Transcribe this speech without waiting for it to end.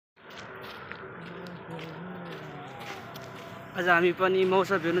आज हामी पनि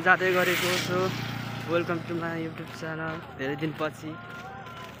मौसब हेर्नु जाँदै गरेको छु। Welcome to my YouTube channel. धेरै दिनपछि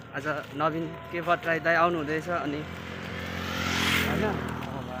आज nabinkbhattarai दाइ आउनु हुँदैछ अनि हैन,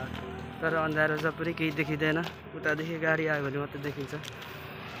 तर अन्धारो छ, पुरै केही देखिँदैन। उतादेखि गाडी आयो भने मात्रै देखिन्छ।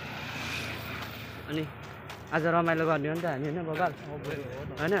 अनि आज रमाइलो गर्ने हो नि त हामी, हैन बबाल,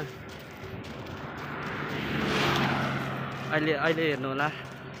 हैन? अहिले हेर्नु होला।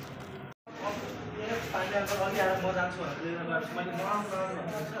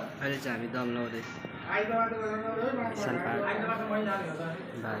 अहिले चाहिँ हामी दम लाउँदै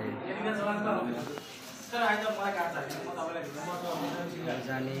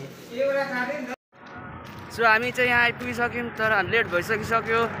जाने। सो हामी चाहिँ यहाँ आइपुगिसक्यौँ, तर लेट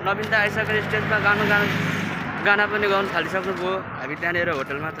भइसकिसक्यो। नवीन दा आइसक्यो, स्टेजमा गाना पनि गाउनु थालिसक्नुभयो। हामी त्यहाँनिर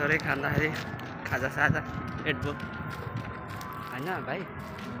होटलमा थोरै खाँदाखेरि खाजा साजा लेट भयो, होइन भाइ?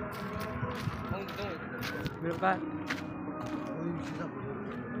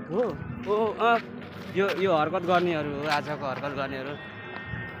 हो हो यो हरकत गर्नेहरू हो, आजको हरकत गर्नेहरू।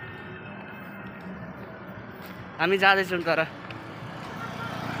 हामी जाँदैछौँ, तर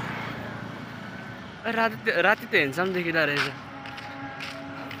राति त हेन्सम देखिँदो रहेछ।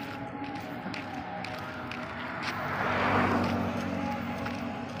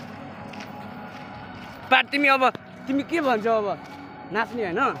 पाट तिमी के भन्छौ अब? नाच्ने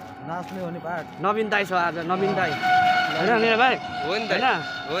होइन? नाच्ने हो नि पाट। नवीन दाइ छ आज, नवीन दाइ होइन मेरो भाइ? हो नि त,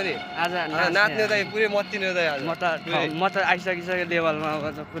 हो नि। आज नाच्ने दाइ पुरै मत्तिने दाइ आज। म त आइसकिसक्यो लेभलमा, अब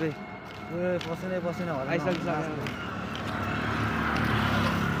त पुरै पसिना आइसकिसक्यो।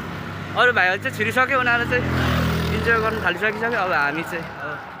 अरू भाइहरू चाहिँ छिरिसक्यो, उनीहरू चाहिँ इन्जोय गर्नु थालिसकिसक्यो। अब हामी चाहिँ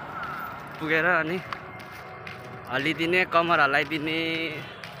अब पुगेर अनि हल्लिदिने, कम्मर हल्लाइदिने।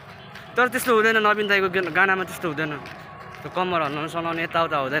 तर त्यस्तो हुँदैन, नवीन दाइको गानामा त्यस्तो हुँदैन। त्यो कम्मर हल्लाउनु सलाउने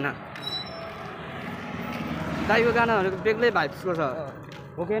यताउता हुँदैन। दाइको गानाहरूको बेग्लै भाइब्सको छ,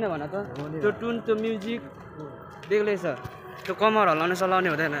 हो कि होइन भन त? त्यो टुन, त्यो म्युजिक बेग्लै छ। त्यो कम्मर हल्लाउने सलाउने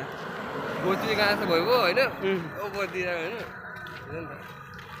हुँदैन। बोती गाना त भयो होइन? बोती होइन।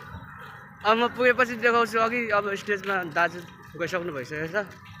 अब म पुगेपछि देखाउँछु। अघि अब स्टेजमा दाजु गइसक्नु भइसकेको छ।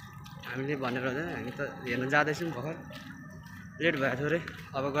 हामीले भनेर हुँदैन, हामी त हेर्नु जाँदैछौँ। भर्खर लेट भयो थोरै,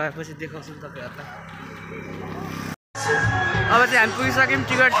 अब गएपछि देखाउँछौँ तपाईँहरूलाई। अब चाहिँ हामी पुगिसक्यौँ,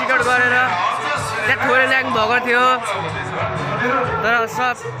 टिकट गरेर। त्यहाँ थोरै ल्याङ भएको थियो, तर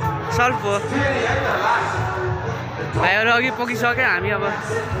सल्भ हो। भाइहरू अघि पुगिसक्यो, हामी अब है।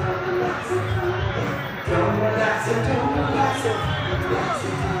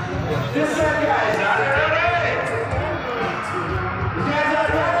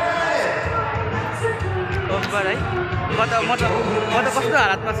 म त कस्तो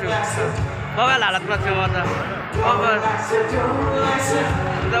हालतमा छु, बबाल हालतमा छु म त।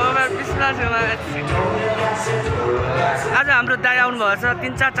 बिस्ना छु। आज हाम्रो दाइ आउनुभएको छ,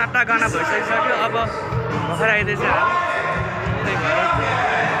 3-4 गाना भइसकिसक्यो। अब भर्खर आइदिएछ, त्यही भएर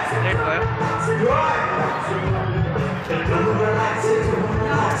लेट भयो।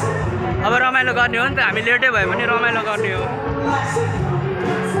 अब रमाइलो गर्ने हो नि त, हामी लेटै भयो भने रमाइलो गर्ने हो।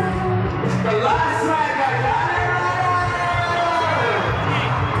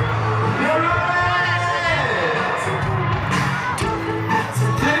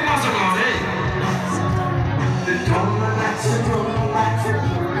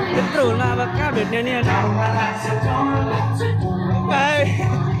 यत्रो हुन अब कहाँ भेट्ने नि?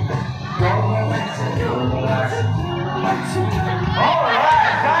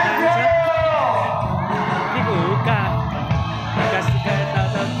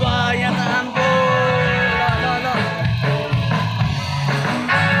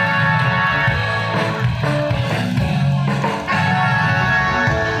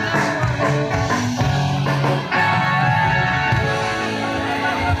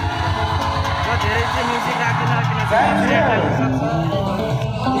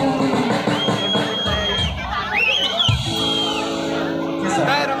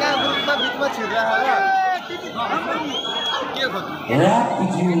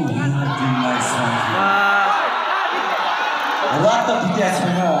 रात त बित्या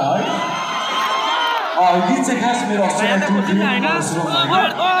छैन है। गीत चाहिँ खास मेरो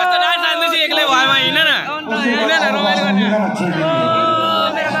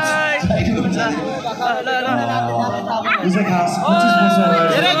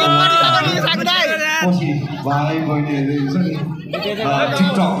भाइ बहिनीहरू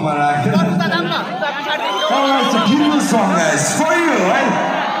टिकटकमा राखेर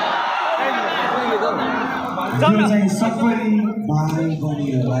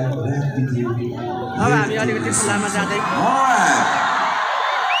अब हामी अलिकति खुलामा जाँदै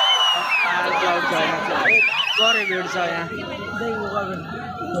गरे भेट छ यहाँ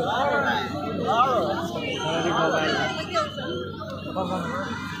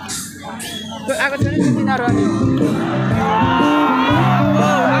आएको छैन तिनीहरू अनि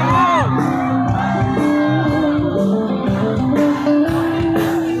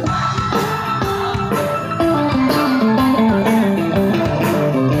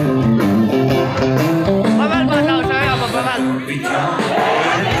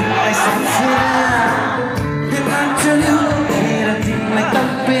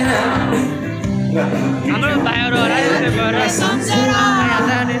हाम्रो भाइहरू हराएर गएर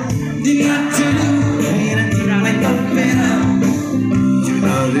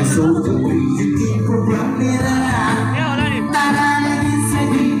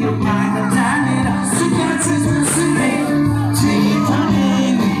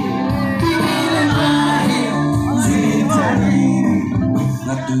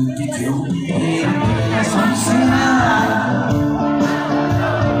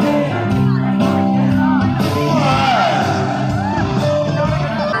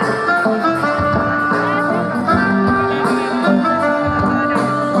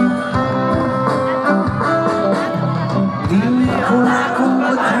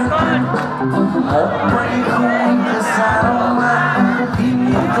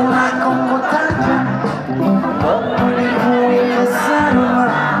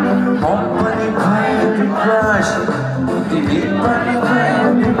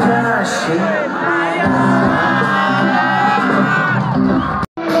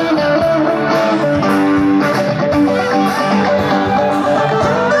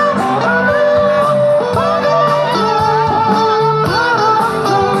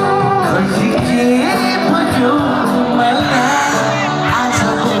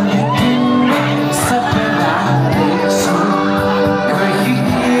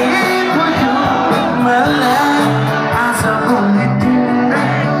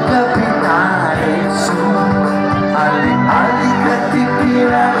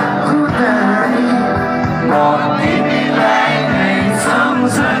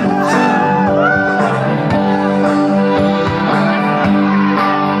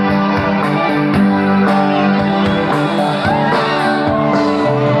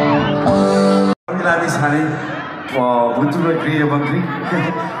गृह मन्त्री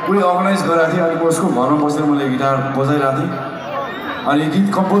उही अर्गनाइज गराएको थिएँ अनि उसको घरमा बसेर मैले गिटार बजाइरहेको थिएँ अनि गीत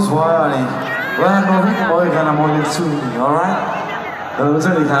कम्पोज भयो अनि उहाँ नभएको भयो गाना म लेख्छु हुन्छ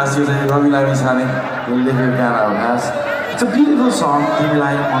नि खास यो चाहिँ रवि लामी छाने लेखेको गाना हो खास इट्स अ ब्युटिफुल सङ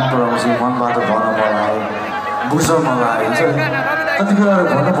तिमीलाई मन पराउँछु मनबाट भन्न मलाई बुझ्छ मलाई हुन्छ नि कति कुराहरू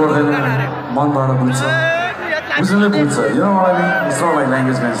भन्नु पर्दैन मनबाट बुझ्छ बुझ्नुले बुझ्छ यो मलाई it's not like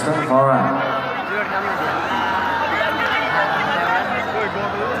language match त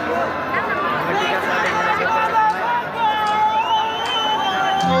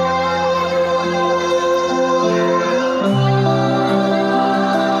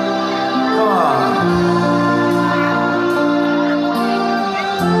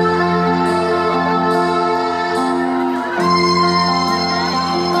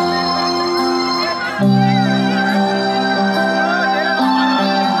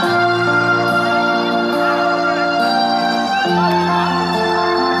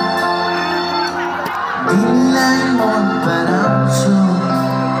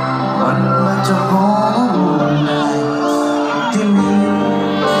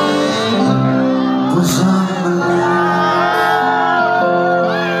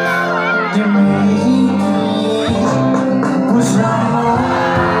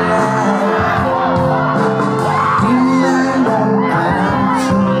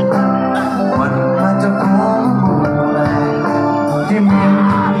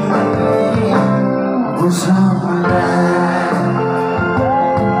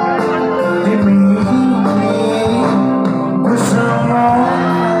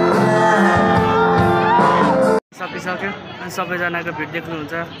सकिसक्यो अनि सबैजनाको भिड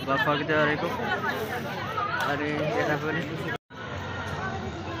देख्नुहुन्छ घर फर्किँदै गरेको अनि यता पनि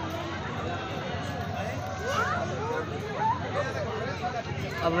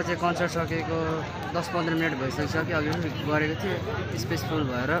अब चाहिँ कन्सर्ट सकेको 10-15 मिनट भइसकिसक्यो अघि पनि गरेको थिएँ स्पेस फुल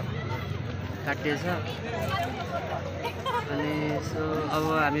भएर काटिएछ अनि सो अब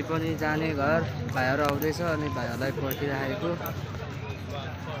हामी पनि जाने घर भाइहरू आउँदैछ अनि भाइहरूलाई पर्खिराखेको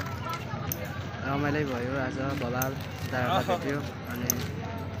रमाइलो भयो आज बबाल दाइहरूलाई भेट्यो अनि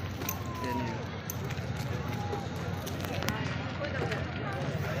त्यही नै हो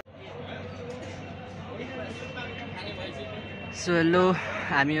सो हेलो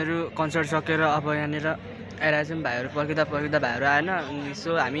हामीहरू कन्सर्ट सकेर अब यहाँनिर आइरहेछौँ भाइहरू पर्खिँदा भाइहरू आएन अनि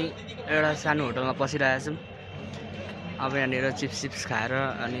सो हामी एउटा सानो होटलमा पसिरहेछौँ अब यहाँनिर चिप्स खाएर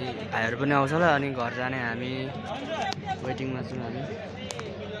अनि भाइहरू पनि आउँछ होला अनि घर जाने हामी वेटिङमा छौँ हामी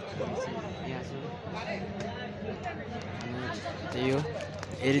यहाँ छौँ अनि त्यही हो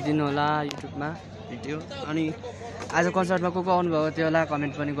हेरिदिनु होला युट्युबमा भिडियो अनि आज कन्सर्टमा को आउनुभएको थियो होला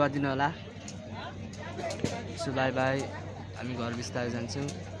कमेन्ट पनि गरिदिनु होला सो बाई बाई हामी घर बिस्तारै जान्छौँ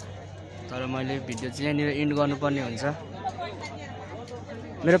तर मैले भिडियो चाहिँ यहाँनिर इन्ड गर्नुपर्ने हुन्छ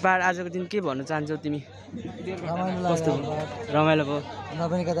मेरो पार्ट आजको दिन के भन्न चाहन्छौ तिमी कस्तो रमाइलो भयो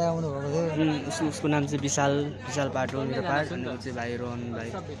नबिनका दाइ आउनु भएको थियो उसको नाम चाहिँ विशाल पार्ट हो मेरो पार्ट अनि ऊ चाहिँ भाइ रोहन भाइ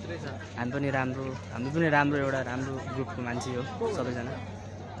हामी पनि राम्रो एउटा राम्रो ग्रुपको मान्छे हो सबैजना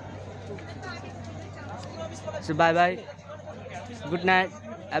so by by good night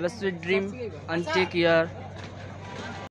have a sweet dream and take care